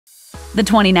The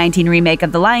 2019 remake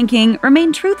of The Lion King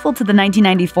remained truthful to the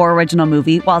 1994 original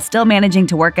movie while still managing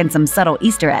to work in some subtle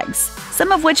Easter eggs,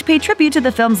 some of which pay tribute to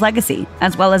the film's legacy,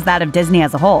 as well as that of Disney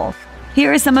as a whole.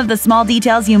 Here are some of the small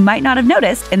details you might not have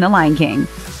noticed in The Lion King.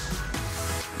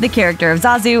 The character of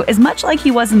Zazu is much like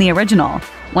he was in the original.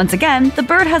 Once again, the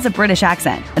bird has a British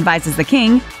accent, advises the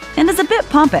king, and is a bit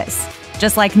pompous.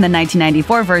 Just like in the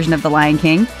 1994 version of The Lion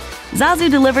King, Zazu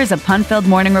delivers a pun-filled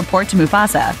morning report to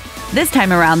Mufasa. This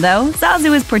time around, though,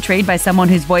 Zazu is portrayed by someone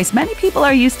whose voice many people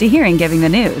are used to hearing giving the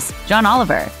news, John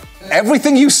Oliver.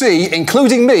 Everything you see,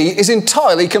 including me, is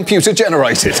entirely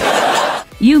computer-generated.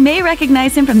 You may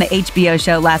recognize him from the HBO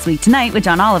show Last Week Tonight with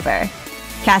John Oliver.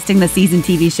 Casting the season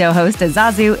TV show host as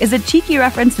Zazu is a cheeky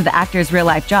reference to the actor's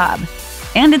real-life job.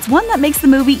 And it's one that makes the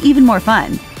movie even more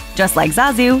fun. Just like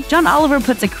Zazu, John Oliver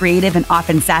puts a creative and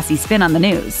often sassy spin on the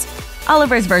news.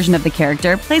 Oliver's version of the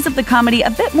character plays up the comedy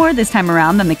a bit more this time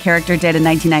around than the character did in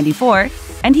 1994,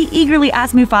 and he eagerly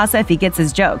asks Mufasa if he gets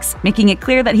his jokes, making it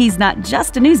clear that he's not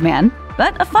just a newsman,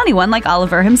 but a funny one like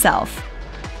Oliver himself.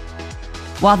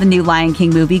 While the new Lion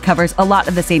King movie covers a lot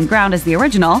of the same ground as the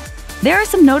original, there are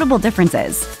some notable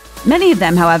differences. Many of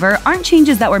them, however, aren't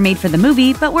changes that were made for the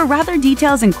movie, but were rather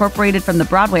details incorporated from the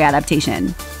Broadway adaptation.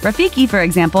 Rafiki, for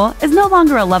example, is no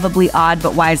longer a lovably odd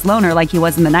but wise loner like he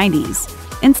was in the 90s.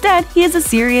 Instead, he is a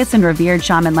serious and revered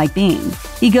shaman-like being.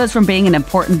 He goes from being an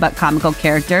important but comical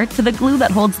character to the glue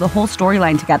that holds the whole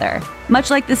storyline together,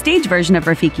 much like the stage version of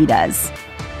Rafiki does.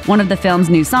 One of the film's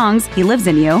new songs, He Lives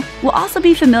in You, will also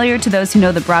be familiar to those who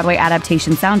know the Broadway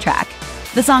adaptation soundtrack.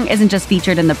 The song isn't just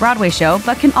featured in the Broadway show,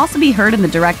 but can also be heard in the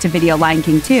direct-to-video Lion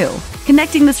King 2,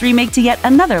 connecting this remake to yet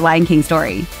another Lion King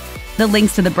story. The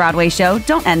links to the Broadway show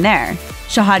don't end there.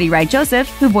 Shahadi Wright-Joseph,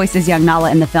 who voices young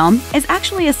Nala in the film, is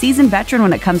actually a seasoned veteran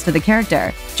when it comes to the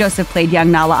character. Joseph played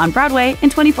young Nala on Broadway in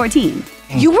 2014.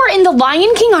 You were in The Lion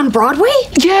King on Broadway?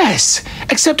 Yes,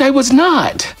 except I was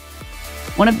not.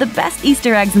 One of the best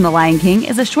Easter eggs in The Lion King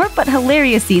is a short but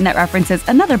hilarious scene that references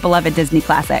another beloved Disney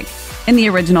classic. In the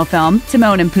original film,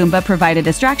 Timon and Pumbaa provide a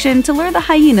distraction to lure the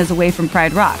hyenas away from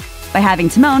Pride Rock by having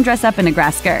Timon dress up in a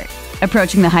grass skirt.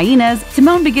 Approaching the hyenas,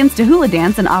 Timon begins to hula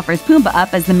dance and offers Pumbaa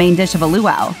up as the main dish of a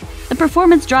luau. The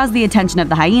performance draws the attention of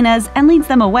the hyenas and leads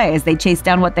them away as they chase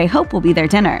down what they hope will be their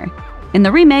dinner. In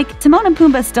the remake, Timon and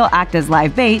Pumbaa still act as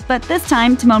live bait, but this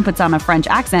time Timon puts on a French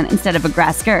accent instead of a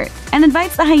grass skirt and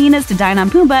invites the hyenas to dine on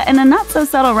Pumbaa in a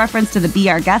not-so-subtle reference to the Be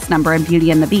Our Guest number in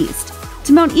Beauty and the Beast.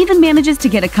 Timon even manages to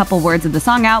get a couple words of the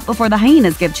song out before the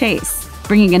hyenas give chase,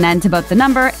 bringing an end to both the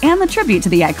number and the tribute to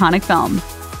the iconic film.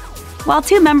 While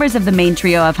two members of the main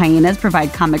trio of hyenas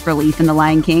provide comic relief in The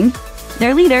Lion King,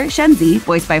 their leader, Shenzi,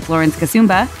 voiced by Florence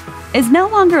Kasumba, is no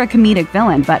longer a comedic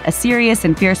villain but a serious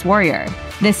and fierce warrior.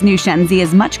 This new Shenzi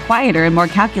is much quieter and more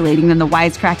calculating than the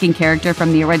wisecracking character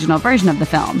from the original version of the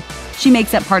film. She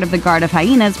makes up part of the guard of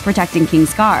hyenas protecting King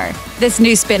Scar. This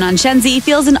new spin on Shenzi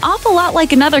feels an awful lot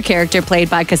like another character played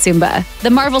by Kasumba, the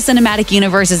Marvel Cinematic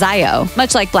Universe's Io.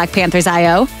 Much like Black Panther's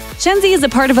Io, Shenzi is a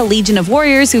part of a legion of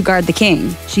warriors who guard the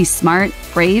king. She's smart,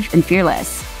 brave, and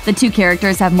fearless. The two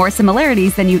characters have more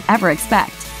similarities than you'd ever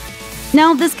expect.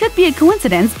 Now, this could be a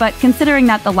coincidence, but considering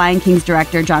that The Lion King's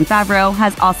director Jon Favreau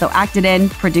has also acted in,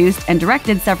 produced, and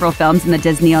directed several films in the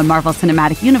Disney-owned Marvel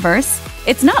Cinematic Universe,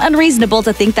 it's not unreasonable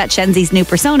to think that Shenzi's new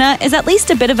persona is at least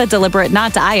a bit of a deliberate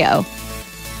nod to Io.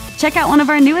 Check out one of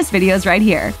our newest videos right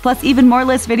here, plus even more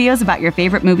list videos about your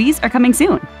favorite movies are coming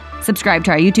soon. Subscribe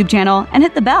to our YouTube channel and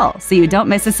hit the bell so you don't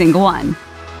miss a single one.